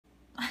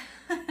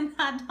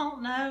I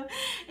don't know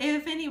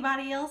if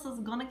anybody else is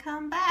going to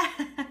come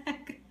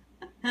back.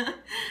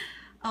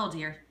 Oh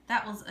dear,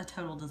 that was a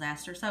total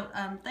disaster. So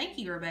thank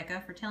you,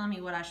 Rebecca, for telling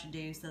me what I should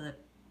do so that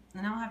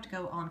and I'll have to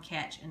go on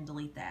catch and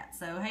delete that.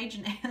 So hey,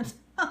 Jeanette.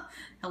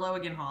 Hello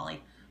again,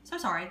 Holly. So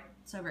sorry,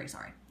 so very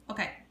sorry.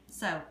 Okay,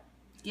 so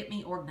get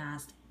me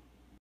organized.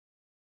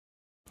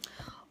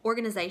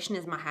 Organization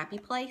is my happy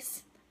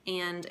place,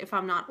 and if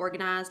I'm not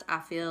organized, I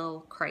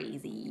feel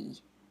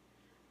crazy.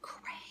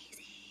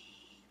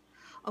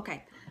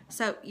 Okay,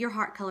 so your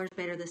heart color is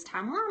better this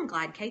time. Well, I'm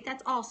glad, Kate.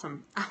 That's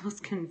awesome. I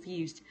was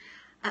confused.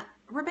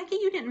 Rebecca,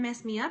 you didn't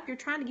mess me up. You're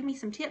trying to give me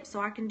some tips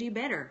so I can do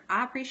better.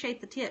 I appreciate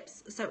the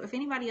tips. So if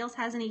anybody else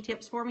has any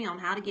tips for me on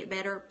how to get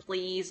better,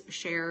 please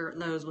share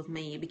those with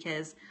me,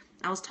 because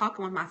I was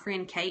talking with my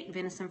friend Kate,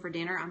 Venison for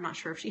Dinner. I'm not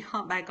sure if she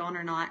hopped back on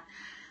or not.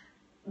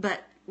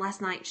 But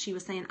last night she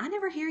was saying, I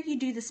never hear you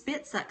do the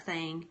spit suck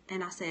thing.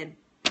 And I said,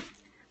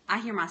 I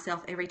hear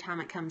myself every time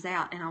it comes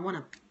out, and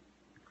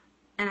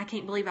I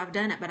can't believe I've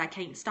done it, but I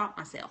can't stop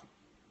myself.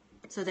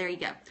 So there you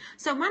go.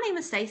 So my name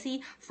is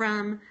Stacy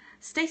from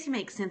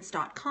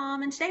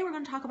StacyMakesSense.com, and today we're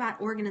going to talk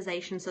about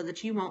organization so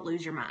that you won't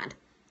lose your mind.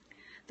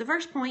 The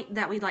first point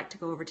that we'd like to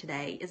go over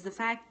today is the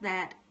fact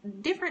that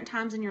different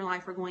times in your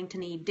life are going to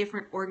need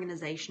different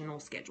organizational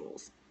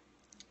schedules.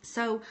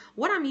 So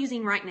what I'm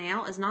using right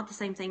now is not the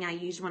same thing I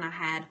used when I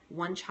had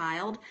one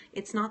child.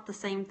 It's not the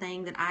same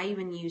thing that I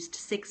even used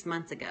 6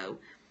 months ago.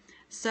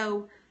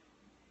 So,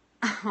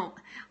 oh,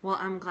 well,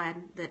 I'm glad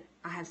that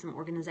I have some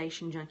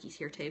organization junkies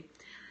here too.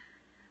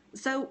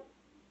 So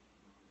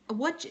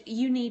what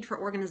you need for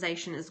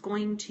organization is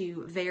going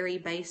to vary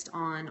based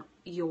on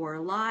your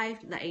life,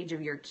 the age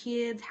of your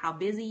kids, how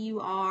busy you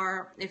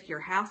are, if your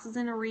house is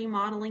in a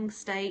remodeling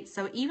state.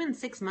 So even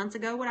 6 months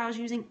ago, what I was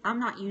using, I'm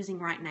not using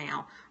right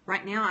now.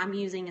 Right now, I'm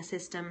using a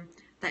system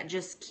that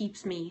just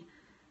keeps me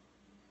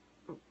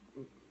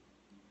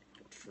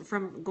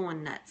from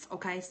going nuts.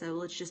 Okay, so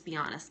let's just be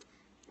honest.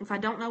 If I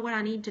don't know what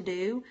I need to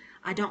do,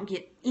 I don't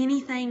get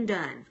anything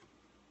done.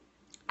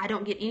 I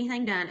don't get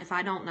anything done if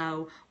I don't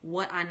know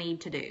what I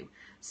need to do.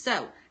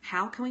 So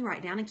how can we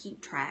write down and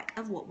keep track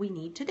of what we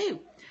need to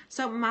do?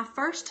 So my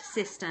first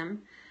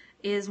system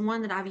is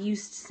one that I've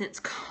used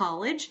since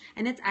college,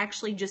 and it's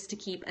actually just to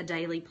keep a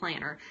daily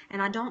planner.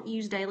 And I don't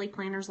use daily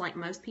planners like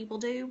most people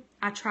do.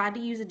 I tried to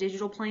use a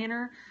digital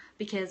planner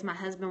because my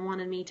husband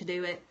wanted me to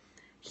do it.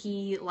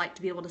 He liked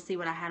to be able to see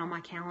what I had on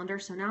my calendar.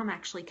 So now I'm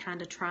actually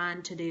kind of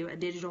trying to do a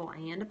digital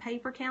and a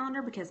paper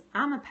calendar because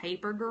I'm a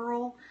paper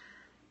girl.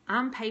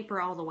 I'm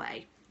paper all the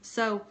way.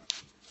 So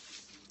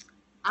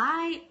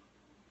I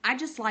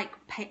just like,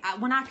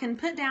 when I can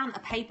put down a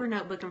paper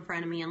notebook in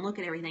front of me and look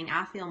at everything,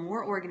 I feel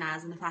more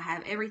organized than if I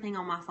have everything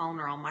on my phone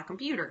or on my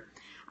computer.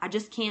 I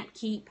just can't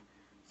keep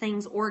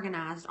things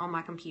organized on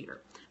my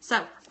computer.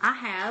 So I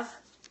have,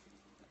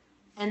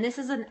 and this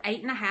is an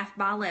 8.5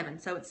 by 11,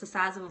 so it's the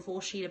size of a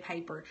full sheet of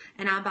paper.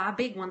 And I buy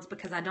big ones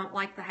because I don't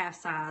like the half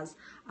size.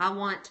 I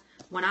want,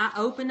 when I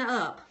open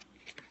up,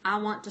 I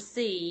want to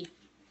see,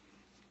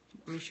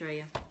 let me show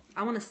you.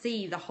 I want to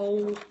see the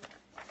whole,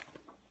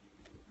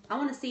 I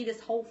want to see this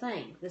whole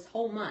thing, this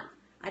whole month.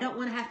 I don't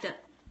want to have to,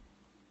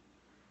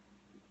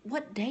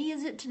 what day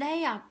is it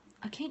today?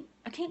 I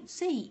can't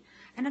see.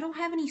 And I don't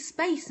have any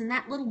space in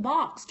that little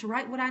box to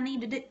write what I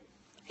need to do.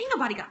 Ain't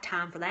nobody got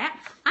time for that.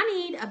 I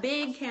need a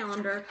big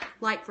calendar,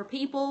 like for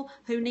people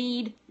who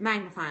need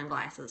magnifying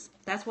glasses.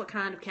 That's what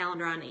kind of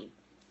calendar I need.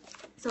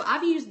 So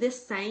I've used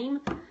this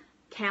same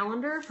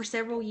calendar for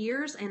several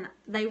years, and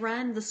they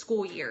run the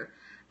school year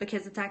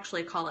because it's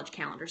actually a college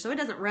calendar. So it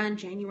doesn't run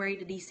January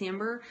to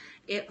December.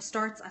 It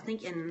starts, I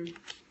think, in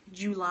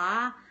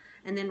July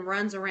and then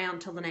runs around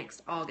till the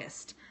next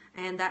August.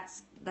 And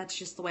that's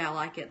just the way I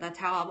like it. That's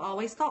how I've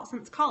always thought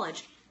since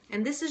college.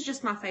 And this is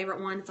just my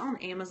favorite one. It's on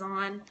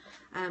Amazon.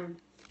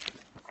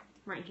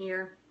 Right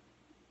here.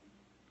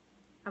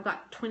 I've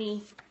got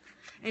 20,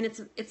 and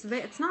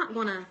it's not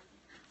gonna,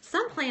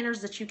 some planners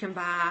that you can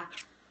buy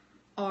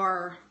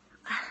are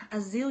a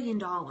zillion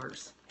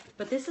dollars.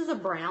 But this is a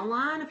brown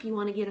line if you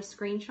want to get a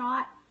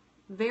screenshot.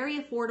 Very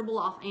affordable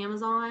off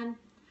Amazon.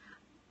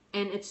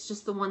 And it's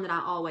just the one that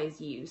I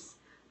always use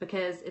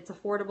because it's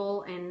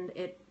affordable and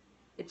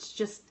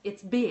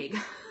it's big.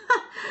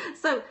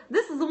 So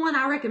this is the one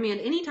I recommend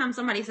anytime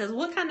somebody says,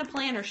 what kind of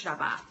planner should I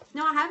buy?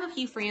 Now, I have a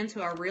few friends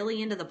who are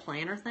really into the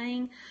planner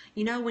thing.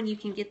 You know, when you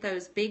can get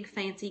those big,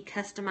 fancy,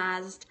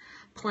 customized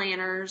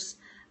planners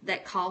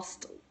that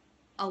cost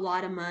a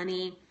lot of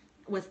money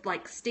with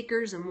like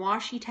stickers and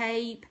washi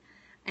tape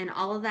and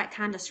all of that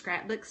kind of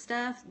scrapbook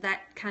stuff,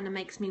 that kind of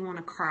makes me want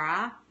to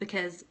cry,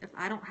 because if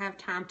I don't have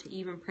time to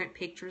even print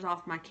pictures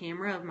off my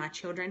camera of my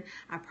children,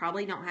 I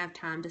probably don't have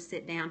time to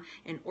sit down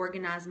and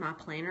organize my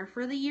planner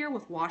for the year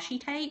with washi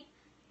tape.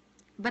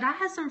 But I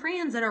have some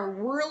friends that are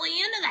really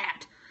into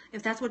that.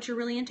 If that's what you're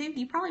really into,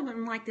 you probably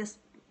wouldn't like this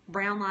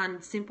brown line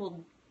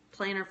simple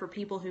planner for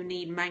people who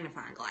need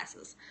magnifying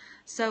glasses.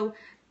 So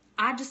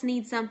I just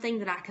need something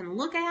that I can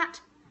look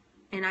at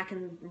and I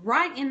can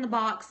write in the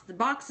box. The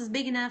box is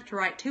big enough to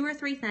write 2 or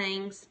 3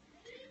 things.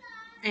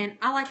 And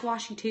I like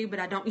washi too, but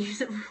I don't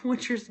use it for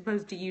what you're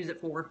supposed to use it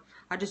for.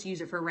 I just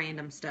use it for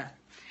random stuff.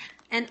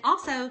 And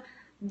also,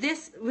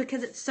 this,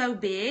 because it's so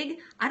big,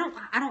 I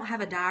don't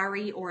have a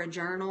diary or a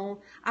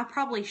journal. I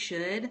probably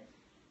should,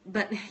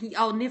 but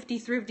oh, nifty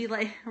thrifty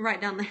lady right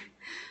down there.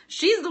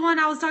 She's the one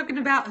I was talking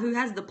about who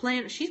has the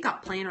plan. She's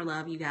got planner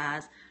love, you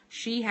guys.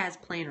 She has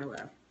planner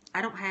love.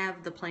 I don't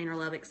have the planner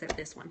love except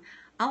this one.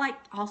 I like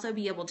also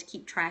be able to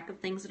keep track of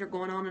things that are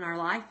going on in our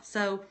life.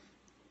 So,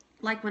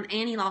 like when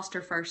Annie lost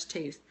her first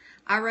tooth,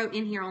 I wrote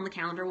in here on the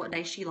calendar what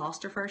day she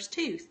lost her first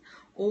tooth.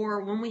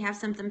 Or when we have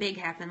something big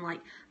happen,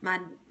 like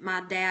my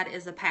dad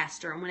is a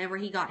pastor, and whenever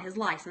he got his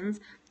license,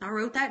 I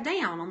wrote that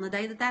down on the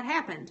day that that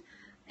happened.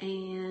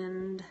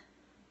 And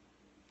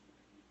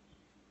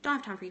don't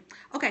have time for you.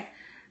 Okay,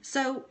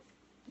 so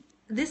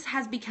this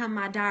has become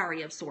my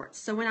diary of sorts.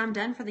 So when I'm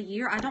done for the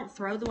year, I don't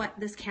throw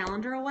this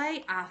calendar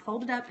away. I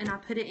fold it up and I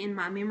put it in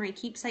my memory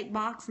keepsake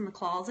box in the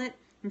closet.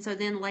 And so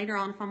then later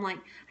on, if I'm like,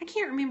 I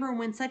can't remember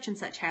when such and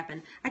such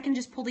happened, I can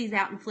just pull these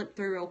out and flip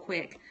through real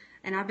quick.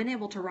 And I've been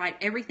able to write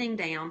everything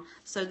down.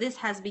 So this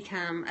has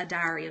become a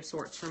diary of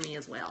sorts for me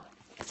as well.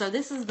 So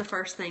this is the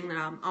first thing that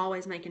I'm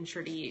always making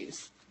sure to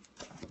use.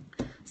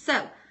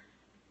 So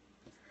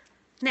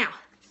now,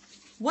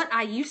 what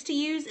I used to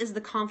use is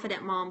the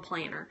Confident Mom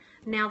Planner.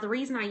 Now, the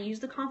reason I use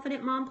the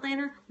Confident Mom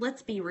Planner,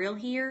 let's be real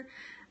here,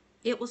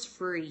 it was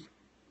free.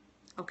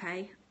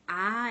 Okay?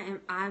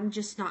 I'm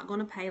just not going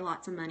to pay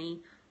lots of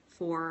money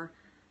for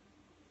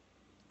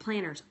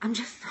planners. I'm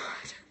just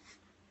not.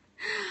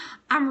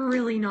 I'm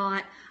really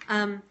not.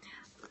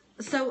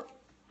 So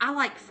I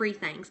like free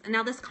things. And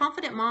now this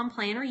Confident Mom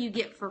Planner you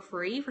get for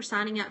free for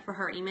signing up for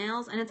her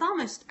emails. And it's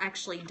almost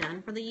actually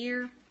done for the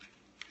year.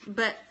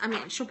 But, I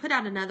mean, she'll put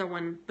out another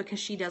one because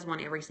she does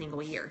one every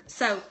single year.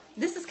 So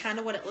this is kind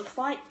of what it looks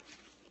like.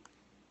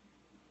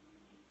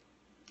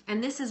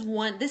 And this is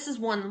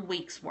one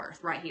week's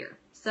worth right here.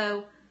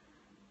 So,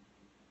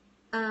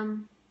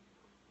 and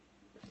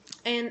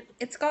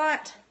it's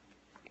got,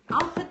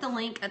 I'll put the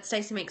link at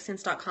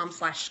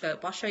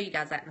stacymakesense.com/scope. I'll show you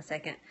guys that in a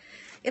second.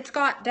 It's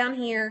got down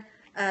here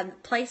a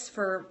place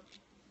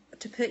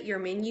to put your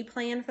menu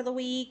plan for the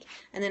week,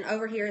 and then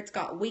over here it's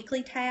got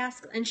weekly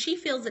tasks, and she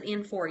fills it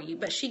in for you,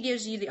 but she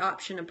gives you the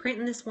option of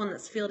printing this one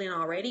that's filled in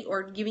already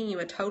or giving you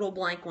a total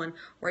blank one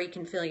where you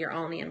can fill your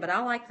own in. But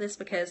I like this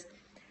because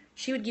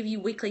she would give you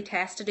weekly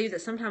tasks to do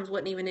that sometimes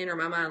wouldn't even enter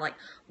my mind, like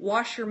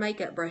wash your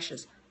makeup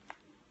brushes.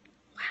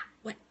 Wow,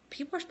 what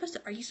people are supposed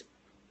to, are you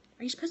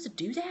supposed to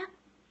do that?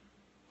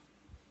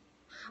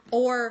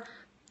 Or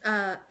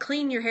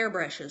clean your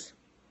hairbrushes.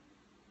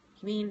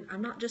 You mean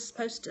I'm not just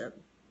supposed to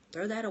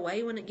throw that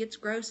away when it gets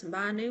gross and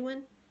buy a new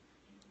one?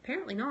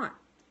 Apparently not.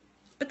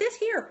 But this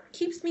here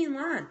keeps me in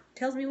line,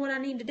 tells me what I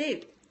need to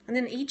do. And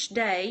then each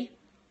day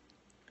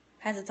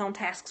has its own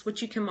tasks,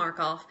 which you can mark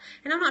off.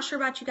 And I'm not sure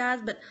about you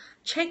guys, but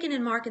checking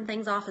and marking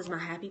things off is my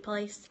happy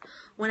place.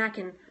 When I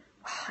can,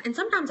 and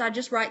sometimes I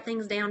just write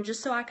things down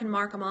just so I can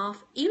mark them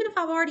off, even if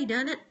I've already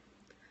done it,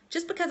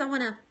 just because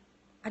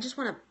I just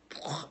want to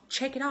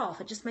check it off.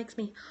 It just makes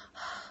me,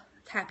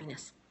 it's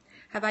happiness.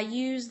 Have I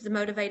used the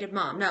Motivated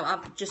Mom? No,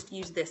 I've just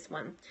used this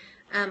one.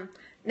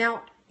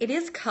 Now, it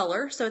is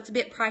color, so it's a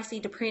bit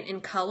pricey to print in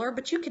color,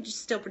 but you could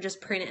still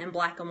just print it in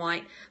black and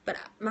white. But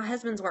my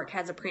husband's work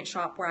has a print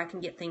shop where I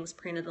can get things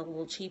printed a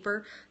little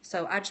cheaper,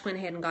 so I just went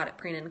ahead and got it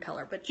printed in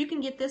color. But you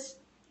can get this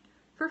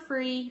for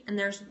free, and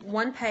there's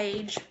one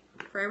page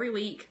for every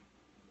week,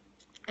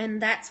 and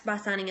that's by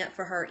signing up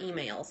for her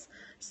emails.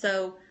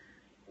 So,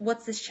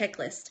 what's this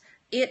checklist?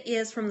 It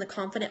is from the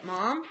Confident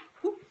Mom.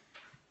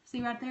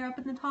 See right there up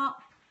in the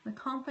top? The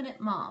Confident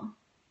Mom.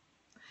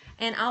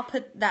 And I'll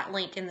put that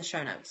link in the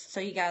show notes so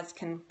you guys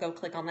can go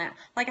click on that.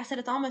 Like I said,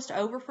 it's almost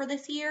over for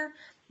this year,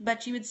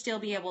 but you would still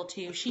be able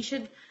to. She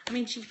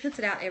puts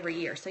it out every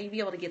year, so you'd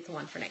be able to get the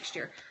one for next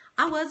year.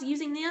 I was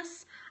using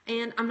this,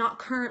 and I'm not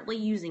currently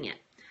using it.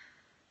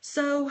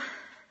 So,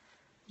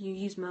 you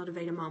use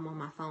Motivated Mom on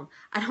my phone.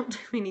 I don't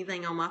do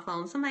anything on my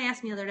phone. Somebody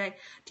asked me the other day,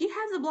 do you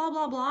have the blah,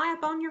 blah, blah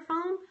app on your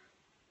phone?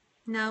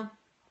 No.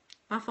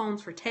 My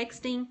phone's for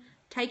texting,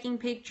 taking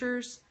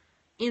pictures,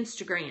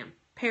 Instagram,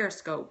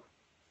 Periscope.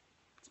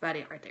 That's about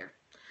it right there.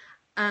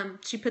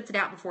 She puts it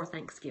out before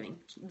Thanksgiving.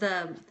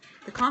 The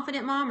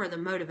Confident Mom or the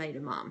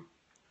Motivated Mom.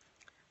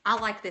 I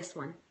like this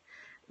one,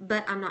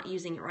 but I'm not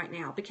using it right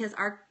now because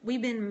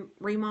we've been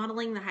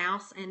remodeling the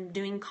house and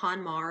doing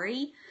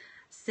KonMari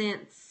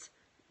since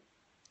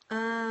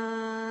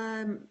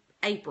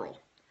April.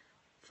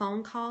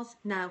 Phone calls?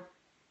 No.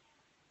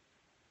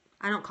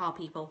 I don't call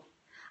people.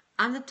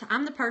 I'm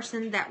the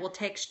person that will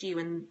text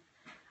you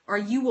or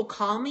you will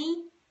call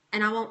me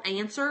and I won't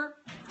answer,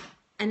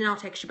 and then I'll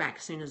text you back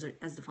as soon as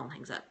the phone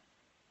hangs up.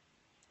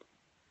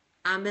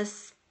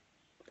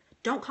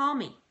 Don't call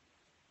me.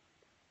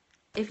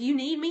 If you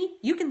need me,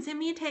 you can send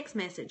me a text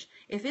message.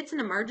 If it's an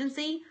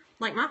emergency,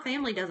 like my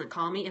family doesn't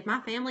call me. If my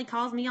family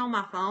calls me on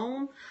my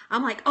phone,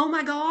 I'm like, oh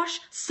my gosh,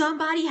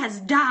 somebody has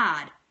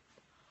died.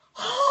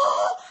 Pick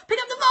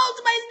up the phone,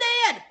 somebody's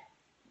dead.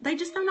 They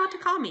just know not to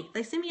call me.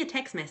 They send me a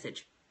text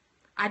message.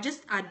 I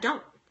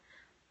don't.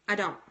 I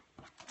don't.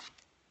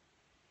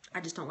 I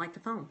just don't like the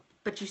phone.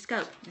 But you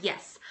scope.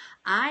 Yes,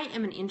 I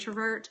am an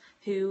introvert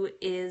who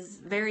is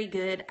very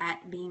good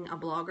at being a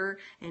blogger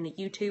and a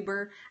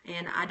YouTuber,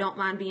 and I don't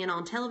mind being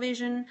on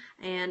television,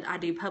 and I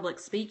do public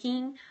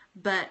speaking,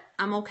 but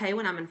I'm okay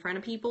when I'm in front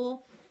of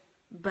people,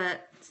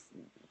 but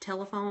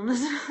telephone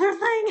is another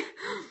thing.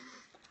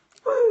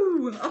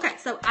 Woo! Okay,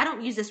 so I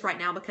don't use this right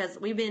now because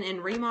we've been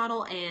in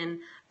remodel and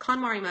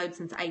KonMari mode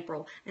since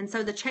April. And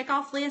so the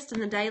checkoff list and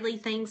the daily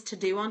things to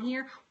do on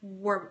here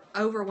were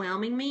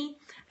overwhelming me.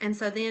 And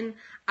so then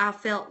I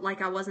felt like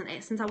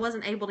since I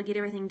wasn't able to get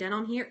everything done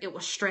on here, it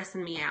was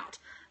stressing me out.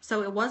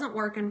 So it wasn't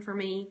working for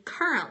me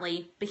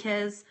currently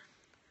because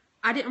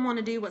I didn't want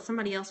to do what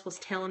somebody else was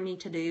telling me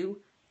to do,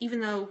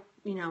 even though,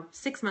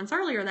 6 months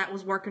earlier that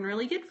was working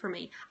really good for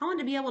me. I wanted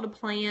to be able to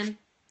plan,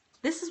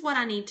 this is what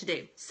I need to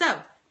do.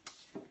 So,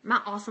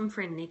 my awesome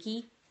friend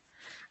Nikki,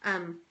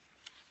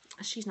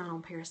 she's not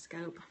on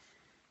Periscope.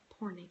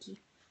 Poor Nikki.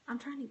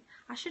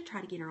 I should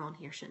try to get her on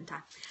here, shouldn't I?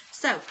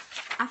 So,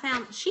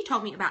 she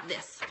told me about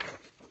this.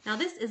 Now,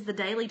 this is the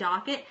daily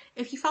docket.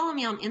 If you follow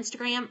me on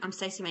Instagram, I'm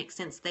Stacy Makes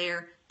Sense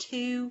there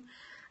too.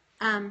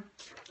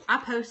 I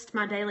post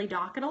my daily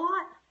docket a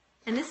lot,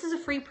 and this is a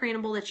free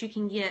printable that you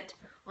can get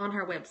on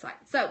her website.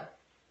 So,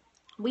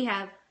 we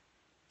have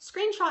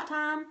screenshot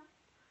time.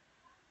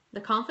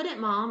 The Confident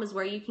Mom is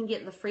where you can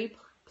get the free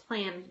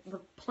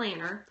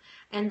planner,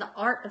 and the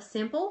Art of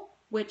Simple,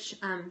 which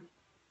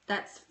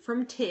that's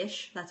from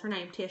Tish. That's her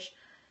name, Tish.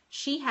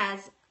 She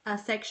has a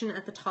section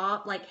at the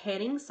top like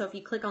headings. So if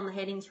you click on the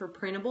headings for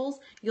printables,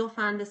 you'll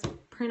find this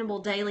printable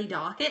daily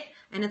docket,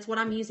 and it's what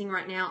I'm using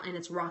right now, and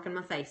it's rocking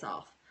my face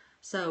off.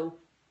 So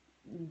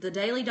the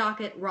daily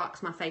docket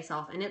rocks my face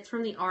off, and it's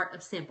from the Art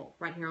of Simple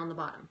right here on the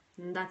bottom.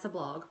 And that's a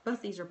blog.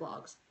 Both these are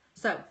blogs.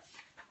 So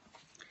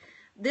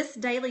this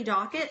daily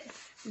docket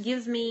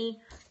gives me,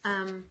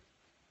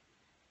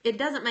 it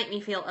doesn't make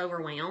me feel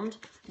overwhelmed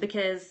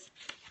because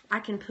I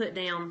can put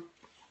down,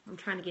 I'm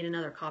trying to get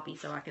another copy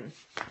so I can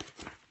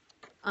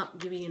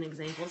give you an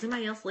example. Does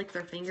anybody else lick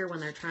their finger when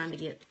they're trying to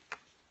get,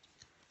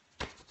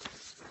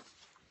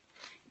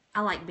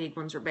 I like big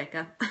ones,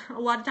 Rebecca. A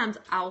lot of times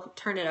I'll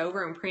turn it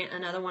over and print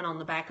another one on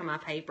the back of my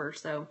paper.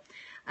 So,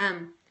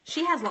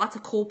 she has lots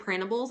of cool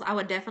printables. I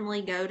would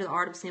definitely go to the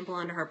Art of Simple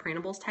under her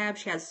printables tab.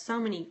 She has so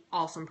many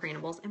awesome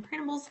printables. And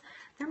printables,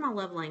 they're my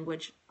love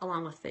language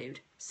along with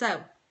food.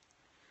 So,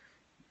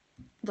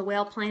 the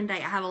well-planned day.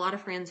 I have a lot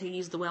of friends who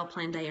use the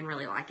well-planned day and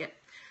really like it.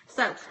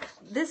 So,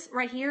 this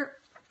right here,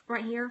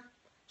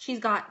 she's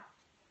got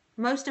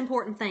most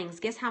important things.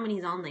 Guess how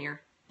many's on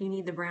there? You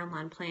need the brown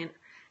line plan.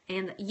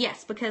 And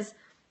yes, because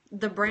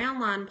the brown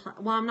line,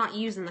 well, I'm not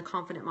using the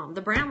Confident Mom.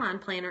 The brown line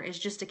planner is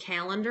just a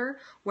calendar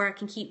where I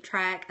can keep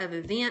track of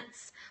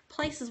events,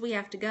 places we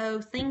have to go,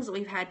 things that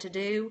we've had to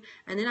do,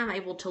 and then I'm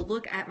able to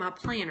look at my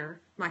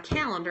planner, my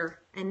calendar,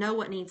 and know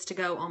what needs to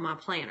go on my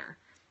planner.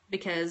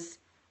 Because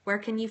where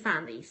can you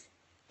find these?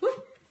 Woo.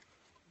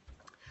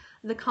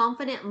 The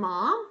Confident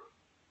Mom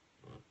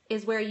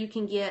is where you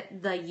can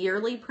get the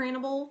yearly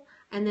printable,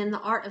 and then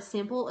the Art of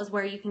Simple is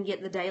where you can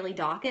get the daily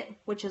docket,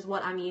 which is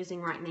what I'm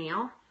using right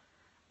now.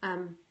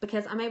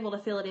 Because I'm able to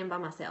fill it in by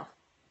myself.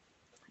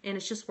 And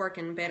it's just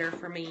working better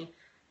for me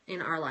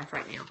in our life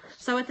right now.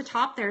 So at the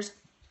top, there's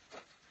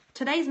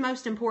today's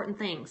most important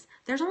things.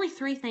 There's only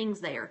 3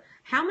 things there.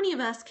 How many of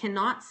us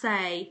cannot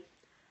say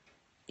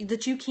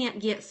that you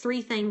can't get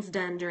 3 things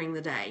done during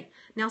the day?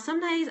 Now,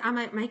 some days I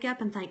might make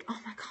up and think, oh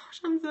my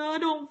gosh, I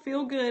don't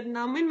feel good, and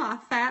I'm in my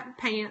fat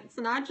pants,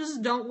 and I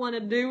just don't want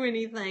to do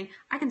anything.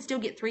 I can still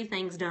get 3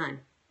 things done.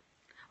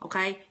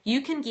 Okay?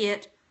 You can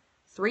get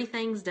 3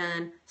 things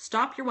done.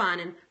 Stop your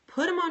whining,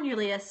 put them on your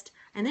list,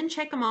 and then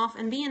check them off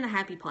and be in the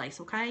happy place,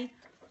 okay?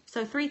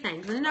 So 3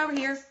 things. And then over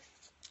here,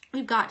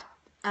 we've got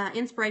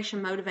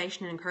inspiration,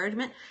 motivation, and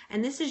encouragement.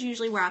 And this is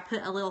usually where I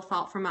put a little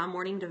thought from my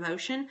morning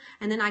devotion,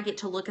 and then I get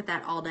to look at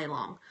that all day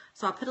long.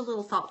 So I put a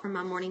little thought from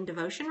my morning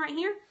devotion right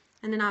here,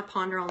 and then I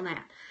ponder on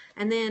that.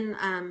 And then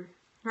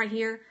right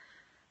here,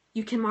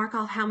 you can mark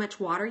off how much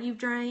water you've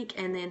drank,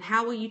 and then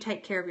how will you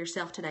take care of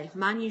yourself today.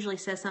 Mine usually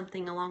says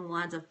something along the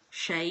lines of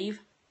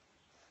shave.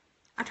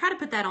 I try to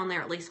put that on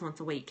there at least once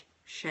a week.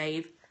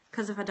 Shave.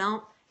 Because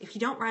if you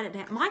don't write it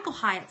down, Michael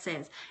Hyatt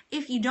says,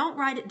 if you don't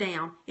write it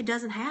down, it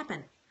doesn't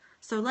happen.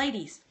 So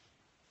ladies,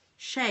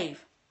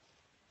 shave.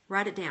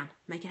 Write it down.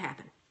 Make it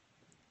happen.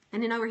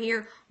 And then over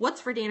here,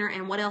 what's for dinner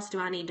and what else do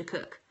I need to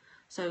cook?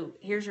 So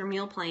here's your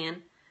meal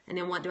plan, and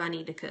then what do I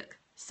need to cook?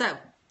 So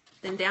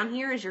then down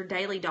here is your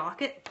daily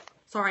docket.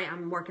 Sorry,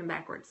 I'm working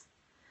backwards.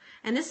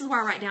 And this is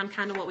where I write down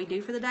kind of what we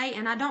do for the day,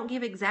 and I don't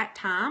give exact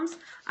times.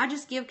 I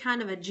just give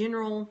kind of a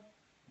general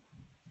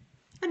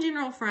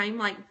frame,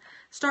 like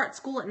start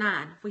school at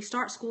 9. If we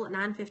start school at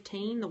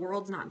 9:15, the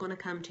world's not going to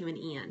come to an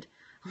end.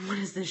 What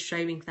is this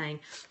shaving thing?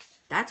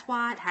 That's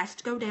why it has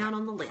to go down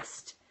on the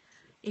list.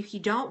 If you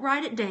don't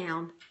write it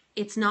down,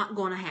 it's not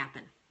going to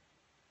happen.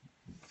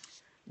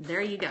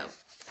 There you go.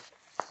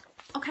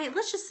 Okay,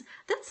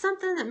 that's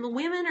something that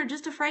women are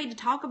just afraid to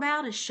talk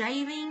about is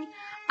shaving.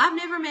 I've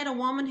never met a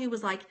woman who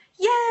was like,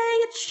 yay,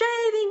 it's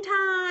shaving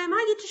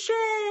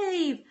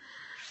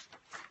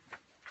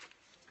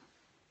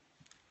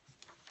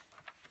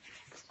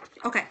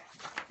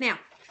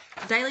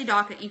daily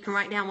docket, you can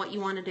write down what you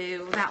want to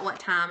do, about what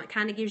time. It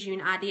kind of gives you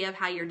an idea of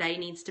how your day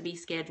needs to be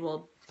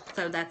scheduled.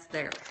 So that's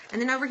there.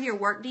 And then over here,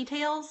 work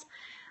details.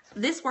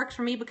 This works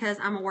for me because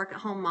I'm a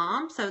work-at-home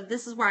mom. So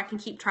this is where I can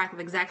keep track of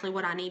exactly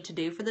what I need to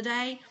do for the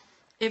day.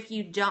 If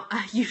you don't,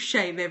 you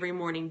shave every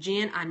morning.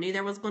 Jen, I knew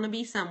there was going to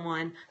be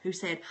someone who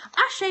said,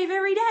 I shave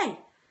every day.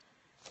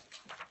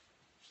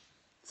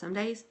 Some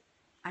days,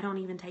 I don't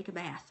even take a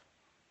bath.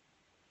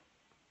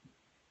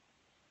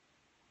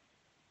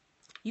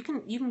 You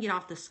can get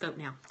off the scope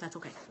now. That's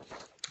okay.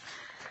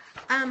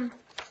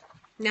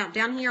 Now,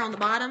 down here on the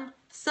bottom,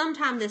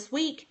 sometime this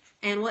week,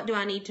 and what do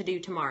I need to do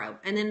tomorrow?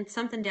 And then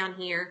something down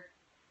here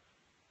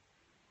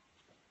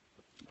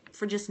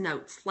for just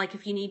notes. Like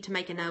if you need to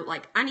make a note,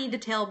 like I need to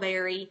tell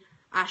Barry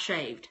I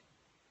shaved.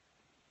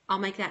 I'll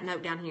make that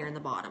note down here in the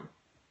bottom.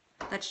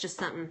 That's just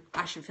something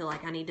I should feel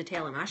like I need to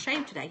tell him. I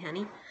shaved today,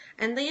 honey.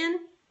 And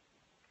then,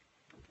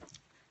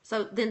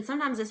 so then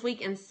sometimes this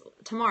week and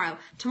tomorrow.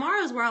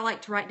 Tomorrow is where I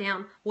like to write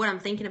down what I'm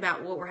thinking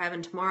about, what we're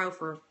having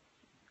tomorrow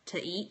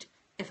to eat.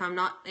 If I'm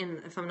not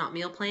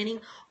meal planning,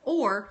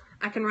 or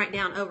I can write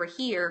down over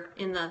here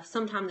in the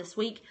sometime this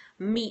week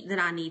meat that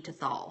I need to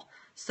thaw.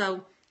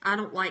 So I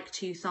don't like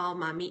to thaw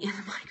my meat in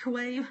the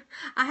microwave.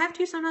 I have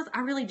to sometimes.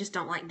 I really just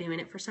don't like doing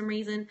it for some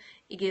reason.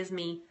 It gives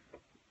me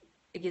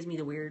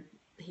the weird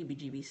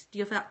heebie-jeebies. Do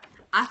you feel?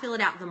 I fill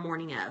it out the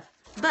morning of.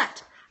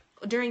 But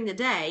during the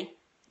day,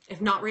 if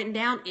not written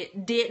down,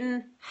 it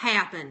didn't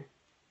happen.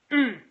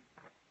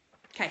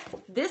 Okay,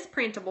 this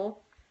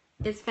printable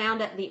is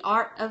found at the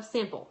Art of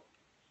Simple.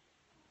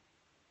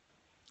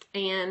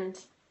 And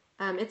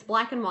it's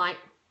black and white,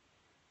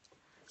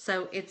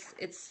 so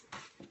it's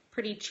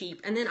pretty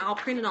cheap. And then I'll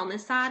print it on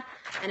this side,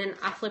 and then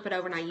I flip it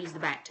over and I use the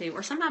back too.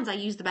 Or sometimes I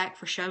use the back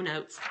for show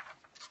notes.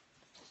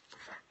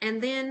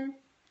 And then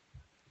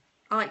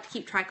I like to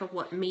keep track of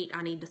what meat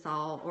I need to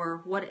thaw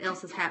or what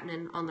else is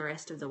happening on the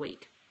rest of the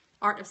week.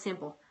 Art of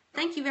Simple.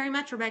 Thank you very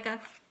much,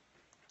 Rebecca.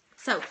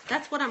 So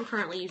that's what I'm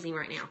currently using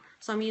right now.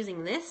 So I'm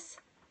using this,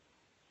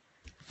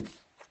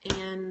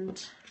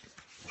 and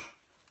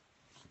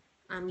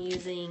I'm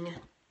using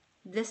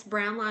this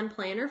brown line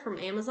planner from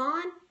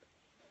Amazon,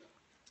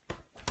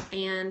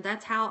 and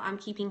that's how I'm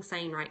keeping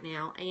sane right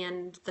now.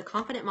 And the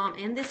Confident Mom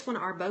and this one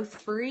are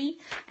both free,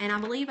 and I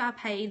believe I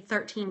paid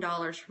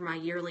 $13 for my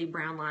yearly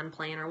brown line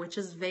planner, which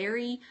is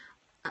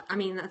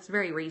that's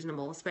very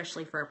reasonable,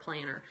 especially for a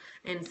planner.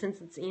 And since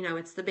it's,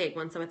 it's the big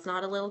one, so it's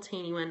not a little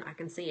teeny one, I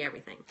can see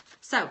everything.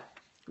 So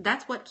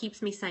that's what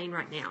keeps me sane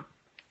right now.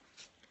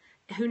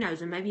 Who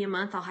knows, in maybe a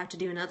month I'll have to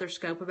do another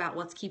scope about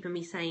what's keeping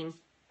me sane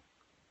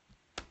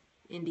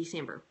in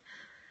December.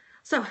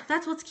 So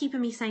that's what's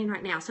keeping me sane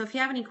right now. So if you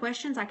have any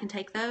questions, I can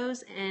take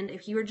those. And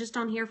if you were just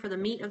on here for the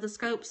meat of the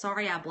scope,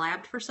 sorry I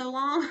blabbed for so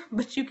long,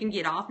 but you can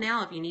get off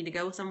now if you need to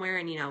go somewhere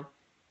and,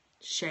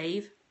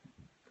 shave.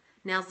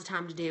 Now's the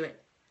time to do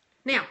it.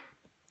 Now,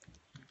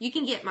 you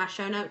can get my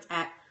show notes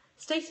at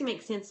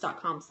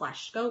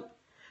stacymakesense.com/scope.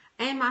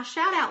 And my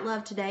shout out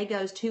love today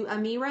goes to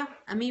Amira.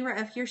 Amira,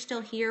 if you're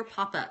still here,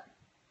 pop up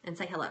and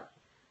say hello.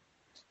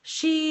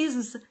 She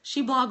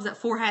blogs at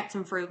 4 Hats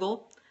and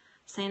Frugal.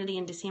 Sanity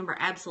in December,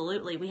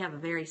 absolutely. We have a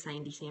very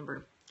sane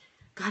December.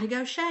 Gotta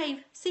go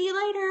shave. See you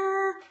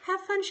later.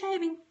 Have fun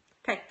shaving.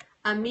 Okay,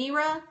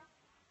 Amira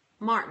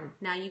Martin.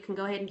 Now you can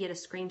go ahead and get a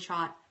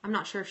screenshot. I'm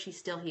not sure if she's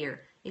still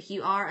here. If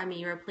you are,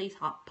 Amira, please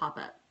pop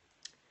up.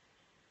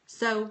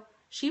 So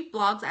she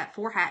blogs at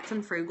 4 Hats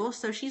and Frugal.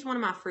 So she's one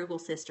of my frugal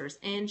sisters,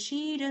 and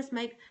she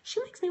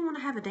makes me want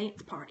to have a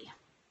dance party.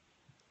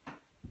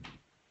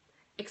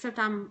 Except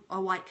I'm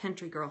a white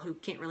country girl who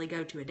can't really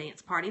go to a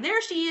dance party.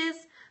 There she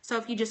is. So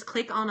if you just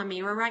click on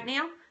Amira right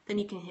now, then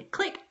you can hit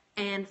click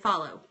and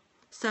follow.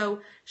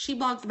 So she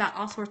blogs about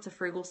all sorts of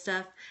frugal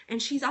stuff,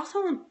 and she's also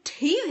on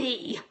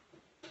TV.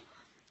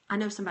 I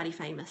know somebody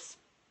famous.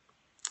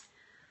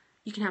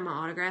 You can have my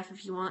autograph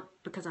if you want,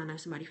 because I know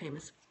somebody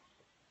famous.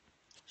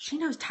 She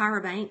knows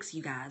Tyra Banks,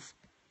 you guys.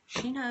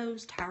 She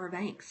knows Tyra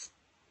Banks.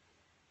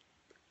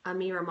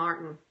 Amira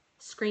Martin.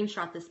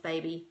 Screenshot this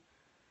baby.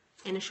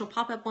 And she'll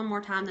pop up one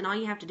more time. Then all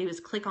you have to do is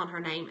click on her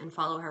name and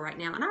follow her right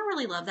now. And I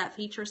really love that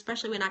feature,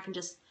 especially when I can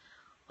just,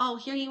 oh,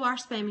 here you are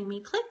spamming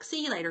me. Click,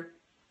 see you later.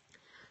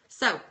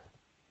 So,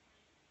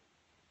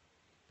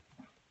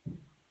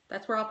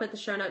 that's where I'll put the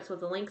show notes with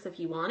the links if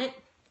you want it.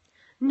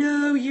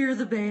 No, you're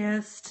the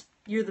best.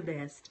 You're the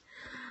best.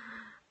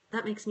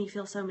 That makes me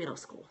feel so middle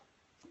school.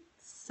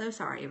 So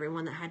sorry,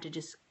 everyone that had to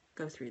just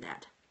go through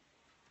that.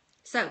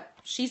 So,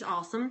 she's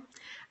awesome.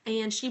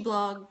 And she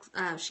blogs,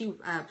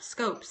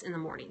 scopes in the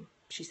morning,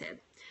 she said.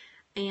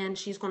 And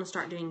she's going to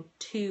start doing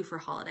 2 for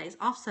holidays.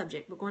 Off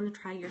subject, we're going to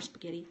try your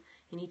spaghetti.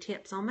 Any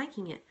tips on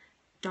making it?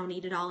 Don't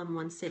eat it all in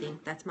one sitting.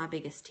 That's my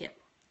biggest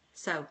tip.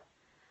 So,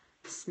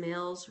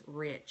 smells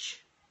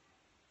rich.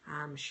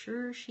 I'm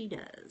sure she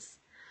does.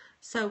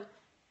 So,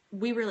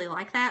 we really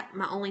like that.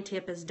 My only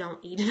tip is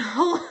don't eat it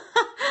all.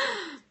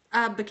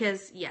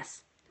 Because,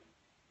 yes.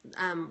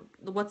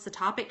 What's the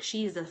topic?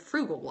 She is a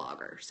frugal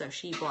blogger, so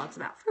she blogs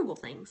about frugal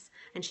things,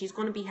 and she's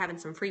going to be having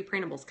some free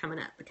printables coming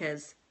up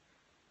because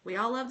we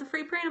all love the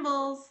free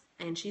printables,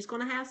 and she's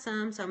going to have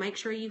some, so make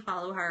sure you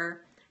follow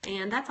her.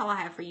 And that's all I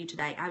have for you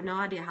today. I have no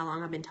idea how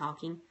long I've been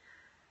talking.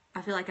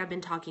 I feel like I've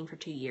been talking for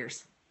 2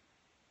 years.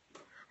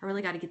 I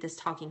really got to get this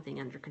talking thing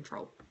under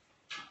control.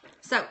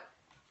 So,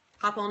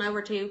 hop on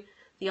over to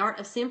The Art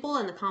of Simple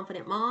and The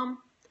Confident Mom.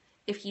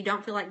 If you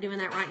don't feel like doing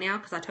that right now,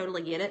 because I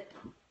totally get it.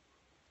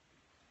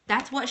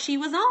 That's what she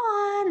was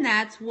on.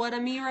 That's what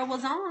Amira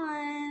was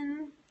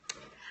on.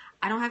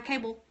 I don't have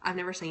cable. I've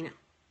never seen it.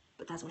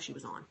 But that's what she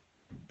was on.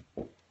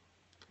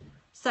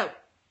 So,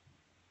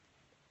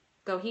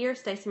 go here,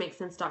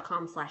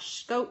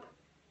 stacymakesense.com/scope.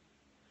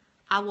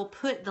 I will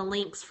put the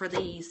links for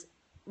these,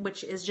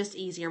 which is just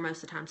easier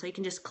most of the time. So you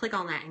can just click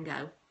on that and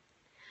go.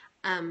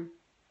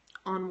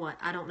 On what?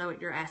 I don't know what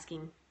you're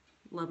asking,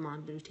 Love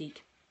Mom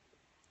Boutique.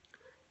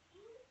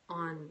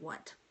 On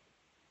what?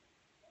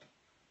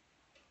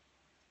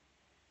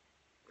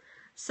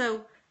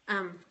 So,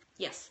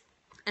 yes.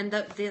 And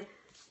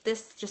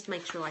this just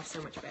makes your life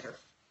so much better.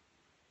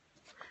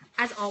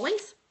 As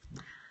always,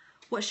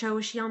 what show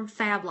is she on?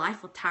 Fab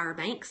Life with Tyra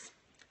Banks.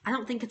 I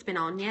don't think it's been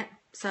on yet.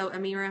 So,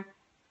 Amira,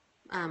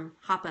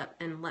 hop up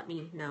and let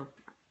me know.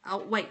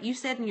 Oh, wait, you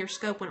said in your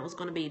scope when it was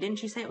going to be.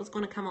 Didn't you say it was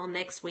going to come on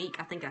next week?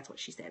 I think that's what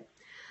she said.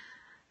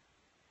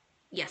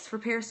 Yes, for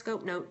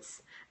Periscope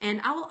notes. And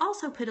I will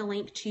also put a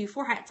link to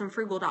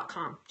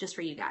 4hatsandfrugal.com just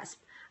for you guys.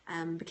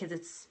 Because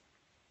it's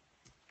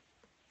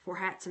 4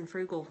 Hats and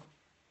Frugal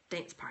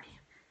dance party.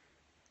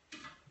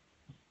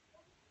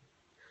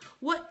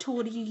 What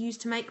tool do you use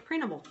to make a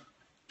printable?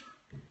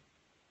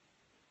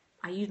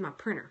 I use my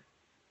printer.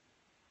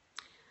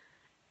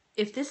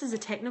 If this is a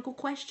technical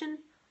question,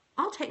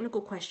 all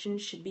technical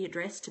questions should be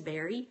addressed to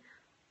Barry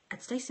at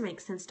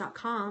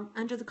stacymakesense.com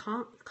under the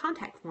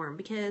contact form,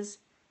 because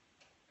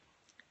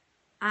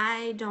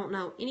I don't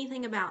know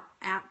anything about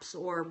apps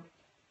or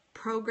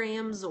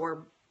programs,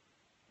 or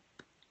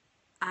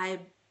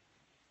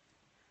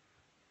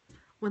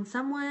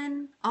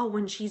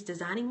when she's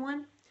designing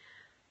one,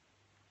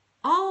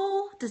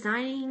 all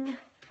designing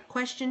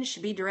questions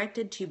should be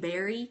directed to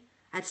Barry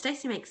at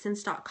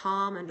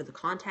stacymakesense.com under the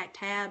contact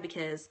tab,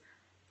 because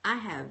I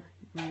have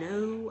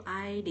no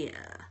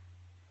idea.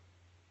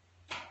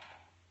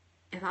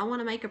 If I want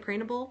to make a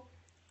printable,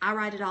 I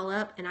write it all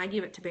up and I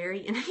give it to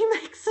Barry and he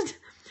makes it.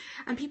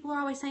 And people are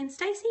always saying,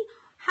 Stacy,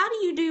 how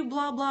do you do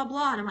blah, blah,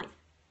 blah? And I'm like,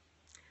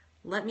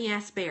 let me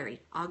ask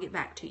Barry. I'll get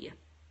back to you.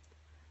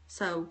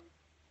 So,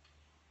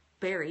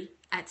 Barry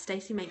at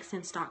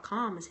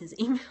stacymakesense.com is his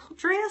email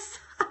address.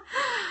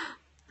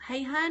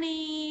 Hey,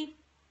 honey,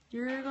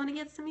 you're going to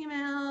get some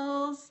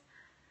emails.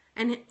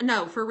 And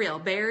no, for real,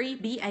 Barry,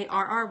 Barry,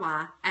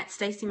 at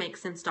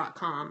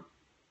stacymakesense.com.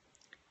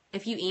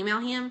 If you email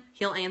him,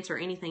 he'll answer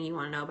anything you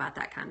want to know about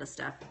that kind of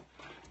stuff.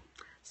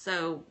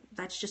 So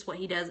that's just what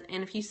he does.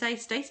 And if you say,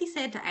 Stacy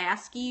said to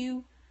ask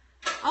you,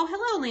 oh,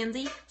 hello,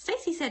 Lindsay.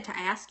 Stacy said to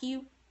ask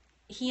you,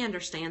 he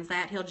understands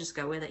that. He'll just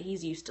go with it.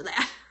 He's used to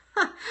that.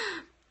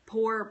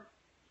 Poor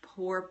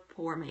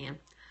man.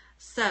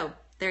 So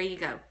there you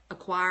go.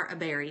 Acquire a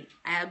Barry.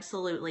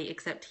 Absolutely,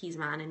 except he's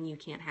mine and you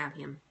can't have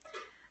him.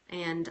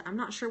 And I'm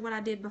not sure what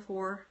I did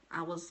before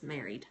I was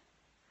married.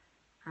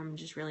 I'm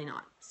just really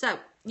not. So,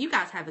 you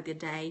guys have a good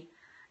day.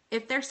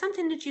 If there's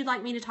something that you'd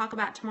like me to talk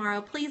about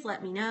tomorrow, please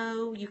let me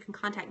know. You can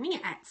contact me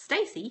at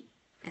Stacy,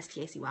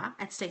 S-T-A-C-Y,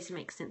 at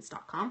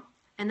stacymakesense.com.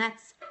 And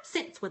that's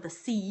sense with a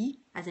C,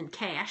 as in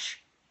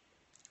cash.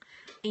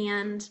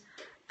 And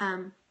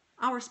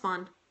I'll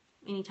respond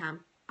anytime.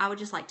 I would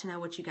just like to know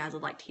what you guys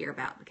would like to hear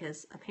about,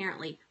 because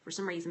apparently, for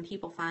some reason,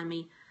 people find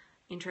me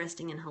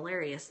interesting and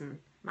hilarious, and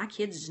my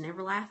kids just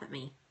never laugh at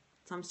me.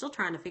 So I'm still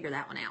trying to figure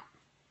that one out.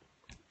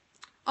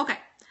 Okay,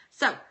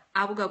 so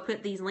I will go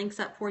put these links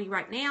up for you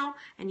right now,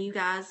 and you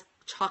guys,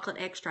 chocolate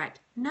extract.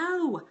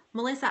 No,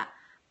 Melissa,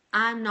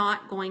 I'm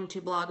not going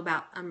to blog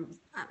about,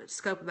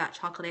 scope about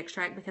chocolate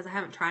extract, because I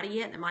haven't tried it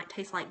yet, and it might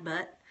taste like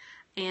butt.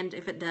 And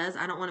if it does,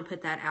 I don't want to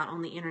put that out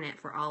on the internet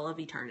for all of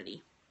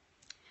eternity.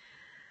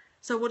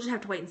 So we'll just have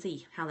to wait and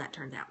see how that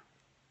turns out.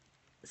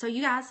 So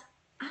you guys,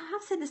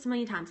 I've said this a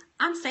million times.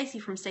 I'm Stacy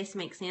from Stacy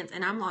Makes Sense,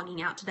 and I'm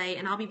logging out today,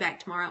 and I'll be back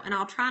tomorrow, and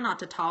I'll try not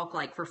to talk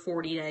like for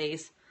 40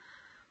 days.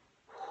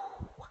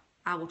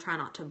 I will try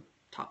not to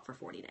talk for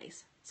 40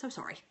 days. So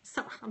sorry.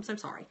 I'm so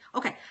sorry.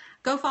 Okay,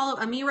 go follow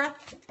Amira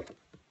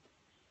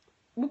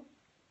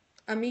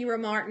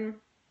Martin.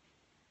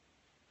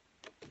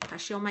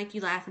 She'll make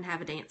you laugh and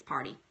have a dance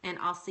party. And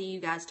I'll see you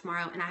guys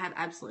tomorrow, and I have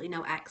absolutely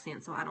no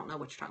accent, so I don't know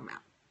what you're talking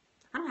about.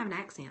 I don't have an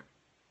accent.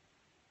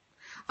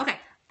 Okay,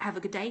 have a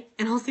good day,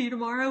 and I'll see you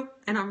tomorrow.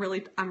 And I'm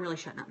really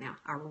shutting up now.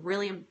 I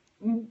really am.